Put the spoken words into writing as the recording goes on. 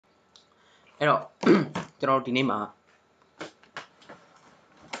အဲ့တော့ကျွန်တော်ဒီနေ့မှာ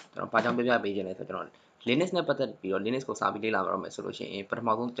ကျွန်တော်ဘာကြောင့်ပြပြပေးခြင်းလဲဆိုတော့ကျွန်တော် Linux နဲ့ပတ်သက်ပြီးတော့ Linux ကိုစာပြီးလေ့လာမှာဆိုလို့ရှိရင်ပထမ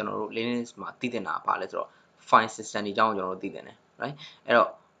ဆုံးကျွန်တော်တို့ Linux မှာသိသင့်တာဘာလဲဆိုတော့ file system တွေအကြောင်းကျွန်တော်တို့သိသင့်တယ် right အဲ့တော့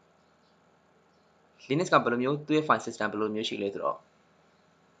Linux ကဘယ်လိုမျိုးသူ့ရဲ့ file system ဘယ်လိုမျိုးရှိလဲဆိုတော့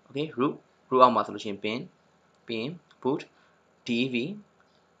okay root အောက်မှာဆိုလို့ရှိရင် bin ပြီးရင် boot dev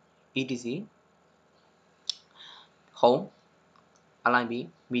etc home lib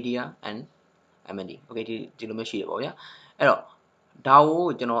media and mkdir okay ဒီလိုမျိုးရှိရပါဗျာအဲ့တော့ဒါကို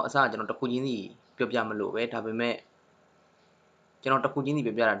ကျွန်တော်တစ်ခုချင်းစီပြောပြမလို့ပဲဒါပေမဲ့ကျွန်တော်တစ်ခုချင်းစီ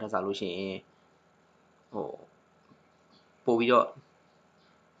ပြောပြတာထပ်စားလို့ရှိရင်ပို့ပြီးတော့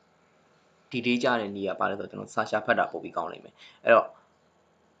ဒီဒေးကြတဲ့နေရာပါလဲဆိုတော့ကျွန်တော်စာရှာဖတ်တာပို့ပြီးကောင်းနိုင်မယ်အဲ့တော့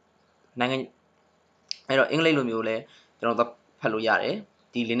အင်္ဂလိပ်လိုမျိုးလဲကျွန်တော်ဖတ်လို့ရတယ်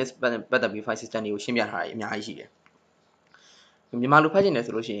ဒီ Linux ပတ်သက်ပြီး file system တွေကိုရှင်းပြထားတာအများကြီးရှိတယ်မြန်မာလိုဖတ်ချင်တယ်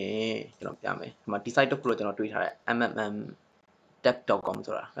ဆိုလို့ရှိရင်ကျွန်တော်ပြမယ်ဒီမှာဒီ site တစ်ခုတော့ကျွန်တော်တွေ့ထားတယ် mmmtech.com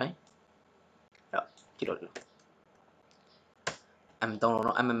ဆိုတာ right အဲ့တော့ကြည့်လို့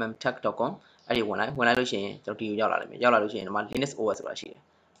mmmtech.com အဲ့ဒီဝင်လိုက်လို့ရှိရင်ကျွန်တော်ဒီကိုရောက်လာလိမ့်မယ်ရောက်လာလို့ရှိရင်ဒီမှာ Linux OS ဆိုတာရှိတယ်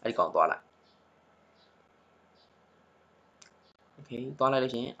အဲ့ဒီကောင်သွားလိုက် okay သွားလိုက်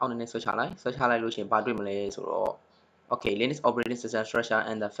လို့ရှိရင်အောက်နေ search ချလိုက်လို့ရှိရင်ဘာတွေ့မလဲဆိုတော့ okay Linux operating system structure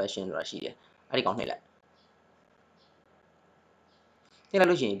and the function ဆိုတာရှိတယ်အဲ့ဒီကောင်နှိပ်လိုက်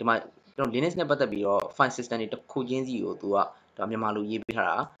လို့ရှိရင်ဒီမှာကျွန်တော် Linux နဲ့ပတ်သက်ပြီးတော့ file system တွေတစ်ခုချင်းစီကိုသူကဒါမြန်မာလိုရေးပေးထား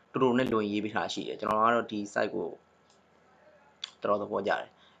တာတော်တော်နဲ့လွန်ရေးပေးထားတာရှိတယ်ကျွန်တော်ကတော့ဒီ site ကိုတော်တော်သဘောကျတယ်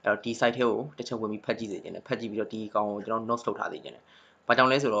အဲ့တော့ဒီ site ထဲကိုတစ်ချက်ဝင်ပြီးဖတ်ကြည့်စေချင်တယ်ဖတ်ကြည့်ပြီးတော့ဒီကောင်ကိုကျွန်တော် notes ထုတ်ထားစေချင်တယ်ဘာကြော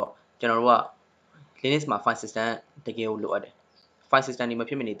င့်လဲဆိုတော့ကျွန်တော်တို့က Linux မှာ file system တကယ်ကိုလိုအပ်တယ် file system တွေမ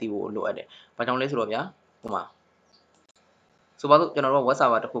ဖြစ်မနေသိဖို့လိုအပ်တယ်ဘာကြောင့်လဲဆိုတော့ဗျာဟိုမှာဆိုပါစို့ကျွန်တော်တို့ web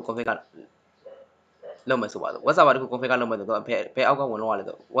server တစ်ခု config လုပ်မယ်ဆိုပါစို့ web server တစ်ခု config လုပ်မယ်ဆိုတော့ဘယ်အောက်ကဝင်လို့ရလဲ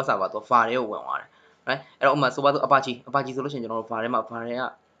ဆို web server တော့ var တွေကိုဝင်သွားတယ် right အဲ့တော့ဥပမာဆိုပါစို့ apache ဆိုလို့ရှိရင်ကျွန်တော်တို့ var ထဲမှာ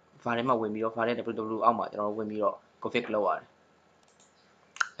ဝင်ပြီးတော့ var ထဲ www အောက်မှာကျွန်တော်တို့ဝင်ပြီးတော့ config လုပ်ရတယ်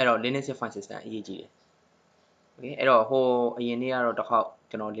အဲ့တော့ Linux ရဲ့ file system အရေးကြီးတယ် okay အဲ့တော့ဟိုအရင်နေ့ကတော့တစ်ခေါက်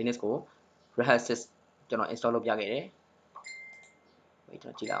ကျွန်တော် Linux ကို Red Hat 6ကျွန်တော် install လုပ်ပြခဲ့တယ် wait ကျွ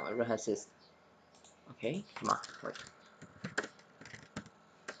န်တော်ကြည့်လိုက်အောင် Red Hat 6 okay ဒီမှာ wait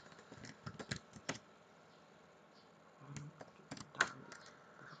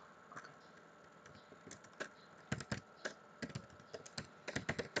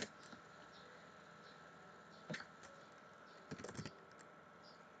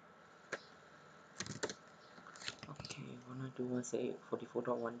do say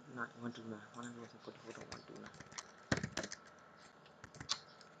 44.129 144.129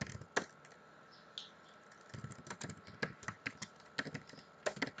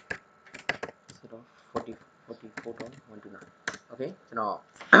 44.129 okay ကျွန်တော်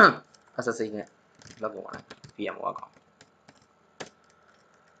SSH နဲ့ login ဝင်လိုက် VMware ကောင်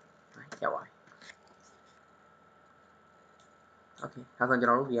ရောက်ပါပြီ okay ဒါဆိုကျွန်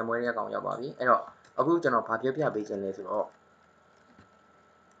တော်တို့ VMware ရဲ့အကောင်ရောက်ပါပြီအဲ့တော့အခုကျွန်တော်ဗာပြောပြပေးခြင်းလဲဆိုတော့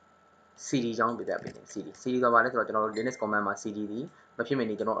cd အကြောင်းပြပြပေးတယ် cd ဆိုတာဘာလဲဆိုတော့ကျွန်တော်တို့ Linux command မှာ cd ဒီမဖြစ်မ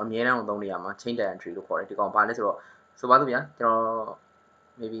နေကျွန်တော်အမြဲတမ်းသုံးနေရမှာ change directory လို့ခေါ်တယ်ဒီကောင်ဘာလဲဆိုတော့ဆိုပါစို့ဗျာကျွန်တော်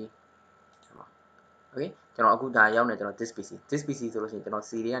maybe okay ကျွန်တော်အခုဒါရောက်နေကျွန်တော် this pc ဆိုလို့ရှိရင်ကျွန်တော်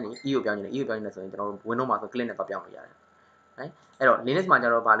cd ကနေ e ကိုပြောင်းနေတယ် e ကိုပြောင်းနေတယ်ဆိုရင်ကျွန်တော် windows မှာဆို click နဲ့ပြောင်းလို့ရတယ် right အဲ့တော့ Linux မှာကျ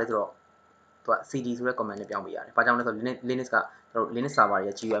တော့ဘာလဲဆိုတော့သူက cd ဆိုတဲ့ command နဲ့ပြောင်းပေးရတယ်ဘာကြောင့်လဲဆိုတော့ Linux ကကျွန်တော် Linux server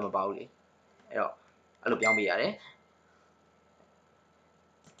ရဲ့ GUI မပါဘူးလေအဲ့တော့အဲ့လိုပြောင်းပေးရတယ်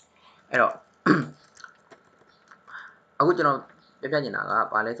အဲ့တော့အခုကျွန်တော်ပြပြနေတာက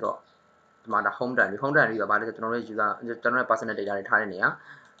ဘာလဲဆိုတော့ဒီမှာဒါ home directory ကဘာလဲဆိုတော့ကျွန်တော်တို့ user ကျွန်တော်တို့ personal data တွေထားတဲ့နေရာ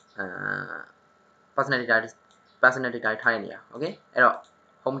personal data တွေထားတဲ့နေရာ okay အဲ့တော့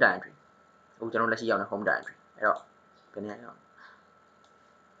home directory အခုကျွန်တော်လက်ရှိရောက်နေ home directory အဲ့တော့ဘယ်နေရာရောက်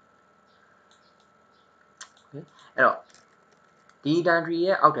okay အဲ့တော့ဒီ directory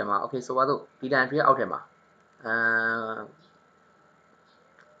ရဲ့အောက်ထဲမှာ okay ဆိုပါစို့ဒီ directory ရဲ့အောက်ထဲမှာ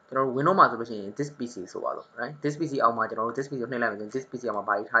ကျွန်တော်တို့ Windows မှာဆိုလို့ရှိရင် this pc ဆိုပါစို့ right this pc အောက်မှာကျွန်တော်တို့ this pc ကိုနှိပ်လိုက်မယ်ဆိုရင် this pc အောက်မှာ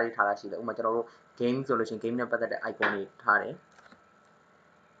ဘာတွေထားတာရှိလဲဥပမာကျွန်တော်တို့ game ဆိုလို့ရှိရင် game နဲ့ပတ်သက်တဲ့ icon တွေထားတယ်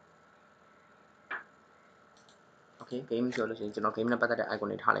okay game ဆိုလို့ရှိရင်ကျွန်တော် game နဲ့ပတ်သက်တဲ့ icon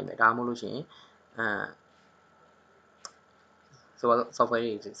တွေထားလိုက်မယ်ဒါမှမဟုတ်လို့ရှိရင်ဆိုတော့ software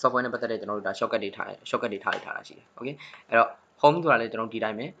နဲ့ပတ်သက်တဲ့ကျွန်တော်တို့ဒါ shortcut တွေထားလိုက်တာရှိတယ် okay အဲ့တော့ home ဆိုတာလည်းကျွန်တော်ဒီတို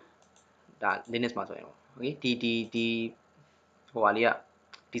င်းပဲဒါ Linux မှာဆိုရင် okay ဒီဟိုဟာလေးက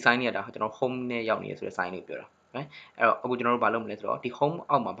design တွေကဒါကျွန်တော် home နဲ့ရောက်နေရဆိုတဲ့ sign လေးကိုပြောတာ right အဲ့တော့အခုကျွန်တော်တို့ဘာလုပ်မလဲဆိုတော့ဒီ home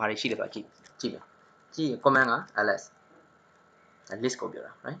အောက်မှာဘာတွေရှိလဲဆိုတာကြည့်မယ် command က ls list ကိုပြော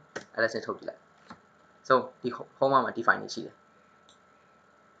တာ right ls နဲ့ထုတ်ကြည့်လိုက် so ဒီ home မှာ define နေရှိတယ်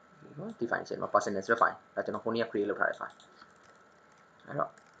define ဆိုတော့ personal ဆိုတဲ့ file ဒါကျွန်တော်ခုနက create လုပ်ထားတဲ့ file အဲ့တော့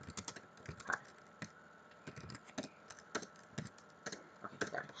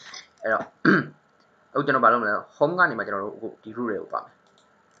okay အဲ့တော့အခုကျွန်တော်ဘာလုပ်မလဲ home ကနေမှကျွန်တော်တို့အခုဒီ root တွေကိုသွားမယ်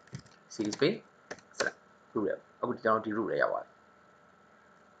cd space select root တွေအခုကျွန်တော်ဒီ root တွေရောက်သွား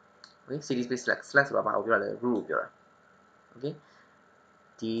ပြီ okay cd space select ဆိုတာဘာကိုပြောရလဲ root ကိုပြောတာ okay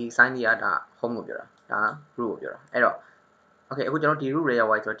ဒီ sign ကြီးကဒါ home ကိုပြောတာဒါ root ကိုပြောတာအဲ့တော့ okay အခုကျွန်တော်ဒီ root တွေရောက်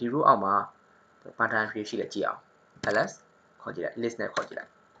သွားပြီဆိုတော့ဒီ root အောက်မှာဘာ directory ရှိလဲကြည့်အောင် ls ခေါ်ကြည့်လိုက် list နဲ့ခေါ်ကြည့်လို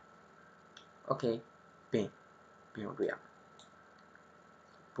က် okay bin ကိုတွေ့ရမယ်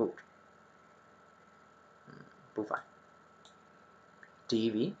boot boot file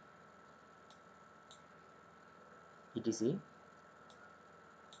dv etc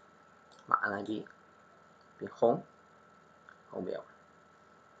မှာ lib ပြီး home ပဲရောက်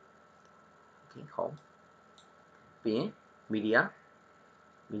okay home ပြီးရင်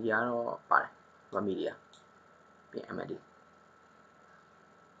media တော့ပါတယ်ဘာ media ပြီး mkdir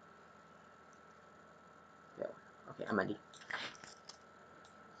okay mkdir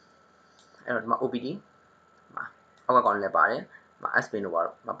အဲ့တော့ဒီမှာ opd မှာအောက်ကကောင်လည်းပါတယ်မှာ spin တို့ပါ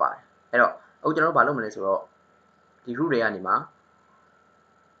တော့မပါတယ်အဲ့တော့အခုကျွန်တော်တို့ဘာလုပ်မလဲဆိုတော့ဒီ root တွေကနေမှာ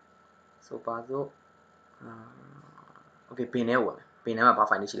ဆိုပါစို့okay bin ထဲကိုဝင်မယ် bin ထဲမှာဘာ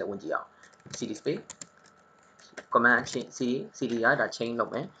file တွေရှိလဲဝင်ကြည့်အောင် cd space command cd ကဒါ chain လု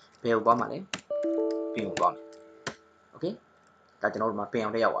ပ်မယ်ဘယ်ကိုသွားမှာလဲ bin ကိုသွားမယ် okay ဒါကျွန်တော်တို့မှာ bin အော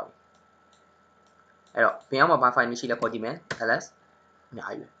င်တက်ရောက်ပါပြီအဲ့တော့ bin အောင်မှာဘာ file တွေရှိလဲခေါ်ကြည့်မယ် ls အ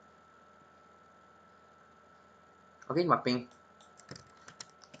များကြီးပဲ okay ဒီမှာ bin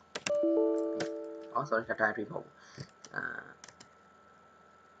sorry directory မဟုတ်ဘူး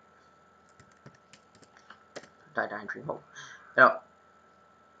directory မဟုတ်အဲ့တော့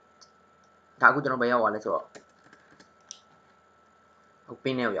ဒါအခုကျွန်တော်ဘယ်ရောက်သွားလဲဆိုတော့ဟို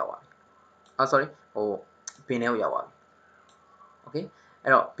bin ထဲကိုရောက်သွားပြီ sorry ဟို bin ထဲကိုရောက်သွားပြီ okay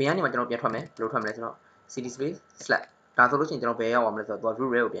အဲ့တော့ bin ကနေမှကျွန်တော်ပြန်ထွက်မယ်ဘယ်လိုထွက်မလဲဆိုတော့ cd space slash ဒါဆိုလို့ရှိရင်ကျွန်တော်ဘယ်ရောက်သွားမလဲဆိုတော့ root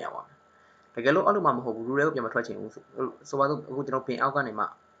ထဲကိုပြန်ရောက်သွားမယ်တကယ်လို့အဲ့လိုမှမဟုတ်ဘူး root ထဲကိုပြန်မထွက်ချင်ဘူးဆိုပါစို့အခုကျွန်တော် bin အောက်ကနေမှ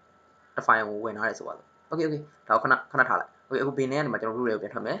တစ် file ကိုဝင်ထားတယ်ဆိုပါစို့ okay ဒါကိုခဏထားလိုက် okay အခု bin ထဲကနေမှကျွန်တော် root ထဲကိုပြ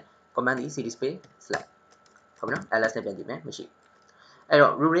န်ထွက်မယ် command ဒီ cd space slash ဟုတ်ပြီနော် ls နဲ့ပြန်ကြည့်မယ်မရှိအဲ့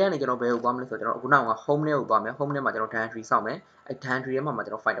တော့ root ထဲကနေကျွန်တော်ဘယ်ကိုသွားမလဲဆိုတော့ကျွန်တော်ခုနက home ထဲကိုသွားမယ် home ထဲမှာကျွန်တော် directory စောင့်မယ်အဲ့ directory ထဲမှာကျွ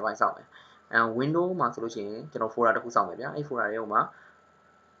န်တော် file တစ် file စောင့်မယ်window မှာဆိုလို့ရှိရင်ကျွန်တော် folder တစ်ခုစောင့်မယ်ဗျာအဲ့ folder ထဲမှာ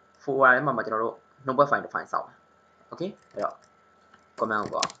folder ထဲမှာကျွန်တော်တို့ notepad file တစ် file စောင့်မယ် okay အဲ့တော့ command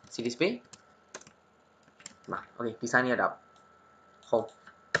ကိုသွား cd space မှာ okay ဒီ sign ရတာ home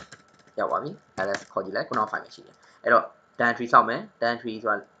ရောက်ပါပြီ ls ခေါ်ကြည့်လိုက်ခုနက file ပဲရှိတယ်အဲ့တော့ directory စောင့်မယ် directory ဆို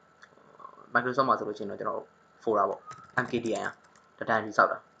တာ Microsoft မှာဆိုလို့ရှိရင်တော့ကျွန်တော် folder ပေါ့ mkdir ဒါ directory စော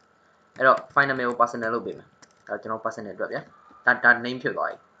င့်တာအဲ့တော့ file နာမည်ကို personal လုပ်ပေးမယ်ဒါကျွန်တော် personal အတွက်ဗျာဒါ name ဖြစ်သွား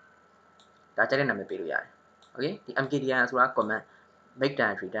ပြီဒါကြိုက်တဲ့နာမည်ပေးလို့ရတယ် okay ဒီ mkdir ဆိုတာ command make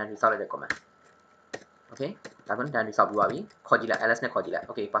directory စောင့်လိုက်တဲ့ command okay ဒါဆိုရင် directory စောင့်ပြီးပါပြီခေါ်ကြည့်လိုက် ls နဲ့ခေါ်ကြည့်လိုက်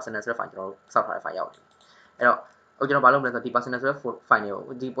okay personal ဆိုတဲ့ file ကျွန်တော်တို့စောင့်ထားတဲ့ file ရောက်တယ်အဲ့တော့အခုကျွန်တော်ဘာလုပ်မလဲဆိုတော့ဒီ personal ဆိုတဲ့ file တွေ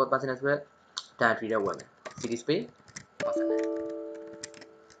ကိုဒီ personal ဆိုတဲ့ directory ထဲဝင်မယ် cd space personal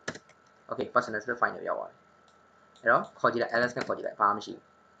okay personal ဆိုတဲ့ file တွေရောက်သွားပြီအဲ့တော့ခေါ်ကြည့်လိုက် ls နဲ့ခေါ်ကြည့်လိုက်ဘာမှမရှိ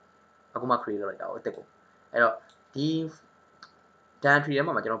ဘူးအခုမှ create လုပ်လိုက်တာကိုအစ်စ်ကိုအဲ့တော့ဒီ directory ထဲ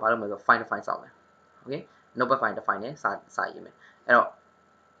မှာကျွန်တော်ဘာလုပ်မလဲဆိုတော့ file တစ် file စောင့်မယ် okay notepad file တစ် file နဲ့စာရေးမယ်အဲ့တော့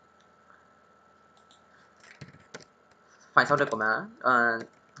file စောင့်တဲ့ command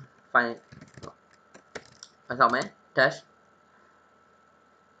file စောင့်မယ် dash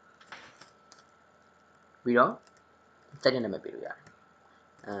ပြီးတော့ကြိုက်တဲ့နာမည်ပေးလို့ရတယ်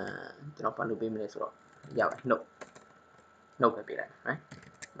ကျွန်တော်ဘာလို့ပေးမလဲဆိုတော့ရပါတယ် note ပဲပေးလိုက် right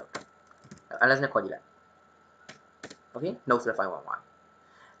note ls နဲ့ခေါ်ကြည့်လိုက် okay note ဆိုတဲ့ file ဝင်သွား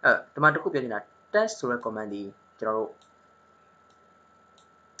ဒီမှာတစ်ခုပြောချင်တာ dash ဆိုတဲ့ command ဒီကျွန်တော်တို့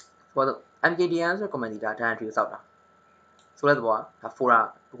ဆိုတော့ mkdir ဆိုတဲ့ command ဒီဒါ directory ကိုစောင့်တာဆိုတဲ့သဘောကဒါ folder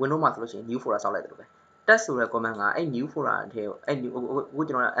window မှာဆိုလို့ရှိရင် new folder စောင့်လိုက်တယ်လို့ပဲ dash ဆိုတဲ့ command ကအဲ့ new folder အထဲကိုအဲ့အခု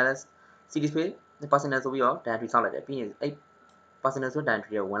ကျွန်တော်က ls cd space personal ဆိုပြီးတော့ directory စောင့်လိုက်တယ်ပြီးရင်အဲ့ personal ဆိုတဲ့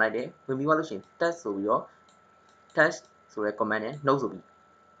directory ကိုဝင်လိုက်တယ်ဝင်ပြီးသွားလို့ရှိရင် dash ဆိုပြီးတော့ dash ဆိုတဲ့ command နဲ့ note ဆိုပြီး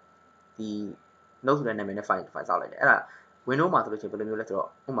ဒီ note ဆိုတဲ့နာမည်နဲ့ file စောင့်လိုက်တယ်အဲ့ဒါ window မှာဆိုလို့ရှိရင်ဘယ်လိုမျိုးလဲဆိုတော့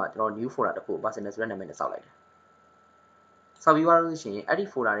ဥပမာကျွန်တော် new folder တစ်ခု personal ဆိုတဲ့နာမည်နဲ့စောင့်လိုက်တယ်စောင့်ပြီးသွားလို့ရှိရင်အဲ့ဒီ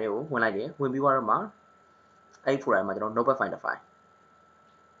folder တွေကိုဝင်လိုက်တယ်ဝင်ပြီးသွားတော့မှအဲ့ဒီ folder မှာကျွန်တော် notepad file တစ် file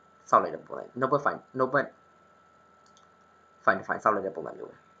စောင့်လိုက်တဲ့ပုံစံ notepad fileတစ် file စောင့်လိုက်တဲ့ပုံစံမျိုး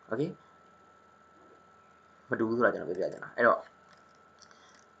ပဲ okay မတူဘူးဆိုတာကျွန်တော်ပြောပြချင်တာအဲ့တော့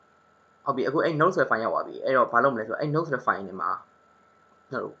ဟုတ်ပြီအခုအဲ့ note ဆိုတဲ့ file ရောက်သွားပြီအဲ့တော့ဘာလုပ်မလဲဆိုတော့အဲ့ note ဆိုတဲ့ file ထဲမှာ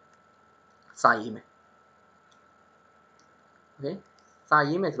ကျွန်တော်တို့စာရေးမယ် okay စာ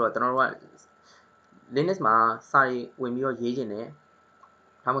ရေးမယ်ဆိုတော့ကျွန်တော်တို့က Linux မှာစာရေးဝင်ပြီးတော့ရေးခြင်းနဲ့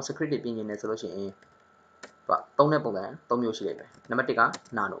ဒါမှမဟုတ် script တွေပြင်ခြင်းနဲ့ဆိုလို့ရှိရင်သုံးတဲ့ပုံစံ၃မျိုးရှိလိမ့်မယ်နံပါတ်1က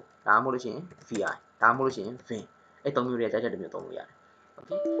nano ဒါမှမဟုတ်လို့ရှိရင် vi ဒါမှမဟုတ်လို့ရှိရင် vim အဲ့၃မျိုးတွေကကြိုက်တဲ့တစ်မျိုးသုံးလို့ရတယ်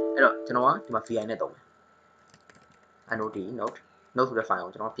okay အဲ့တော့ကျွန်တော်ကဒီမှာ vi နဲ့သုံးမယ် node node ဆိုတဲ့ file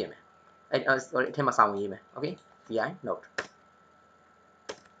ကိုကျွန်တော်ပြင်မယ်အဲ့ sorry အထက်မှာစာဝင်ရေးမယ် okay vi node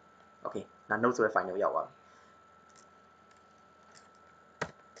okay ဒါ node ဆိုတဲ့ file ကိုရောက်သွားပြီ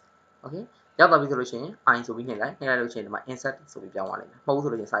okay ရောက်သွားပြီဆိုလို့ရှိရင် i ဆိုပြီးနှိပ်လိုက်လို့ရှိရင်ဒီမှာ insert ဆိုပြီးပြောင်းသွားလိမ့်မယ်မဟုတ်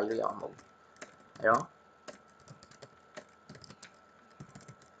ဘူးဆိုလို့ရှိရင်စာရေးလို့ရအောင်မဟုတ်ဘူးအဲ့တော့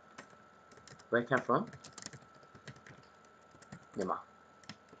welcome from Myanmar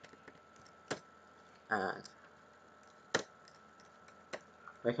and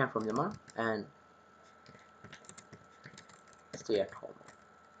welcome from Myanmar and stay at home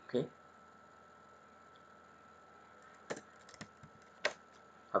okay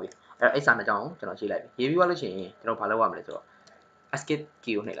ဟုတ်ပြီအဲ့စာနှစ်ကြောင်းကိုကျွန်တော်ရေးလိုက်ပြီရေးပြီးသွားလို့ရှိရင်ကျွန်တော်ဘာလုပ်ရမလဲဆိုတော့ escape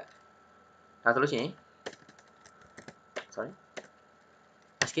key ကိုနှိပ်လိုက်ဒါဆိုလို့ရှိရင် sorry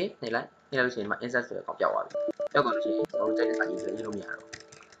escape နှိပ်လိုက်လို့ရှိရင်ဒီမှာ insert ဆိုတဲ့ကောင်ပျောက်သွားပြီပျောက်သွားလို့ရှိရင်ကျွန်တော်တို့ကြိုက်တဲ့စာရေးလို့မရတော့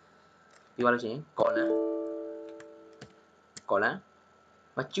ပြီးသွားလို့ရှိရင် colon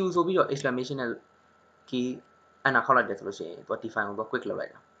မကျူဆိုပြီးတော့ exclamation နဲ့ key အဲ့နာခောက်လိုက်တယ်ဆိုလို့ရှိရင်သူက define ကိုသူ quick လုပ်လို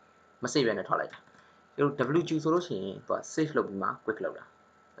က်တာမစိတ်ပဲနဲ့ထွက်လိုက်တာဒီလို wq ဆိုလို့ရှိရင်သူက save လုပ်ပြီးမှ quick လုပ်တာ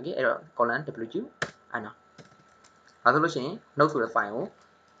okay အဲ့တော့ colon wq အဲ့နာဒါဆိုလို့ရှိရင် note ဆိုတဲ့ file ကို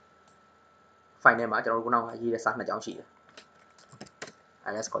file ထဲမှာကျွန်တော်တို့ခုနကရေးတဲ့စာနှစ်ကြောင်းရှိတယ်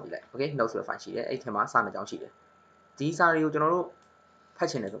let's copy လိုက် okay note ဆိုတဲ့ file ရှိတယ်အဲ့ထဲမှာစာနှစ်ကြောင်းရှိတယ်ဒီစာတွေကိုကျွန်တော်တို့ဖတ်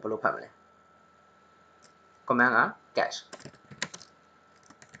ချင်တယ်ဆိုဘယ်လိုဖတ်မလဲ command က cache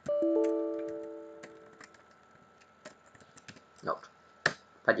note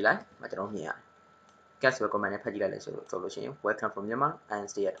ဖတ်ကြည့်လိုက်မကျွန်တော်မြင်ရတယ် cache ဆိုတဲ့ command နဲ့ဖတ်ကြည့်လိုက်လဲဆိုလို့ရှိရင် welcome from Myanmar and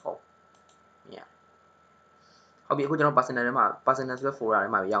stay at home မြင်ရဟုတ်ပြီအခုကျွန်တော် personal ထဲမှာ personal ဆိုတဲ့ folder ထဲ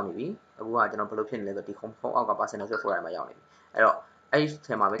မှာရောက်နေပြီအခုကကျွန်တော်ဘယ်လိုဖြစ်နေလဲဆိုတော့ဒီ home အောက်က personal ဆိုတဲ့ folder ထဲမှာရောက်နေပြီအဲ့တော့အဲ့ဒီ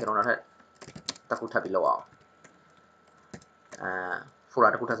ထဲမှာပဲကျွန်တော်နောက်ထပ်တစ်ခုထပ်ပြီးလုပ်အောင်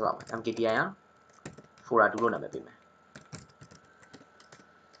folder တစ်ခုထပ်ဆိုအောင် mkdir folder 2လို့နာမည်ပေးမယ်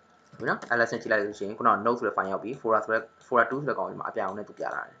ဟုတ်နော် ls နဲ့ကြည့်လိုက်လို့ရှိရင်ခုနက note ဆိုတဲ့ file ရောက်ပြီ folder 2ဆိုတဲ့ကောင်ဒီမှာအပြာရောင်နဲ့သူပြ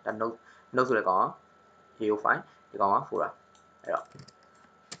လာတယ်ဒါ note ဆိုတဲ့ကောင်က AO file ဒီကောင်က folder အဲ့တော့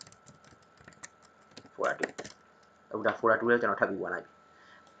folder 2အခုဒါ folder 2လည်းကျွန်တော်ထပ်ပြီးဝင်လိုက်ပြီ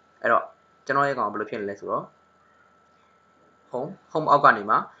အဲ့တော့ကျွန်တော်ရဲ့ကောင်ဘယ်လိုဖြစ်နေလဲဆိုတော့ home အောက်ကနေ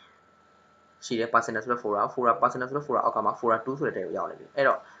မှရှိတဲ့ personal ဆိုတဲ့ folder personal ဆိုတဲ့ folder အောက်ကမှာ folder 2ဆိုတဲ့တဲကိုရောက်နေပြီအဲ့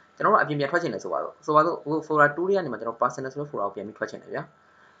တော့ကျွန်တော်တို့အပြင်ပြန်ထွက်ချင်တယ်ဆိုပါတော့အခု folder 2တွေကနေမှကျွန်တော် personal ဆိုတဲ့ folder ကိုပြန်ပြီးထွက်ချင်တယ်ဗျာ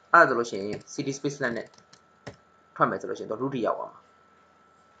အဲ့ဒါဆိုလို့ရှိရင် cd space နဲ့ထွက်မယ်ဆိုလို့ရှိရင်တော့ root ရောက်သွားမှာ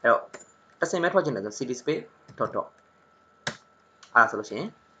အဲ့တော့တစ်စင်ပဲထွက်ချင်တယ်ဆို cd space dot dot အဲ့ဒါဆိုလို့ရှိရင်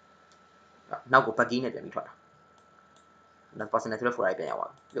နောက်ကို back key နဲ့ပြန်ပြီးထွက်တာနောက် personal ဆိုတဲ့ folder ပြန်ရောက်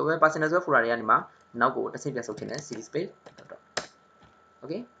သွားပြီဒီလိုပဲ personal ဆိုတဲ့ folder တွေကနေမှနောက်ကိုတစ်စင်ပြန်ဆုပ်ချင်တယ် cd space dot dot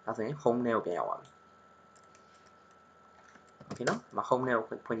okay ဒါဆိုရင် home နဲ့ကိုပြန်ရောက်သွားပြီ okay နော်မ home နဲ့ကို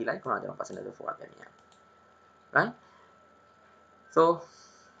ဖွင့်ကြည့်လိုက်ခုနကကျွန်တော် personal ဆိုတဲ့ folder ပြန်မြင်ရတယ် right so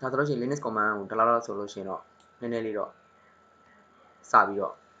ဒါဆိုလို့ရှိရင် Linux command ကိုဒီလောက်ဆိုလို့ရှိရင်တော့နည်းနည်းလေးတော့စပြီး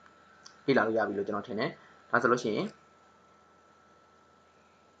တော့လေ့လာလို့ရပြီလို့ကျွန်တော်ထင်တယ်ဒါဆိုလို့ရှိရင်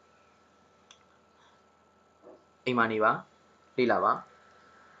အိမ်မှာနေပါလေ့လာပါ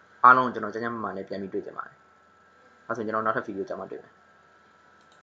အားလုံးကျွန်တော်ကျန်းကျန်းမာမာနဲ့ပြန်ပြီးတွေ့ကြပါမယ်အဲဆိုကျွန်တော်နောက်ထပ်ဗီဒီယိုကြမှာတွေ့မယ်